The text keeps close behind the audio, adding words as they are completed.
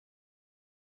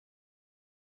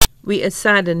We are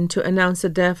saddened to announce the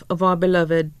death of our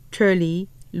beloved Terly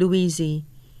Louisy,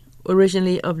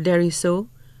 originally of Deriso,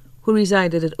 who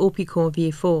resided at Opicon,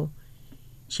 VA4.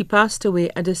 She passed away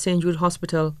at the St. Jude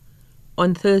Hospital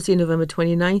on Thursday, November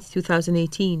 29,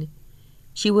 2018.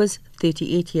 She was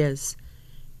 38 years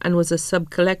and was a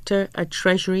sub-collector at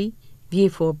Treasury,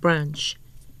 VA4 branch.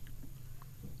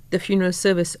 The funeral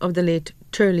service of the late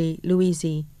Terly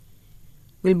Louisy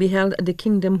will be held at the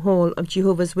Kingdom Hall of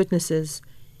Jehovah's Witnesses,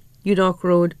 Uddock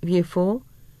Road, VA4,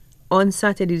 on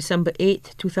Saturday, December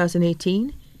 8,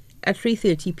 2018, at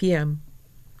 3:30 p.m.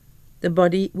 The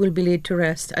body will be laid to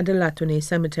rest at the Latone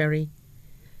Cemetery.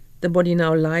 The body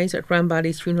now lies at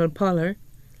Ramballi's Funeral Parlour,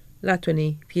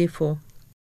 Latone, VA4.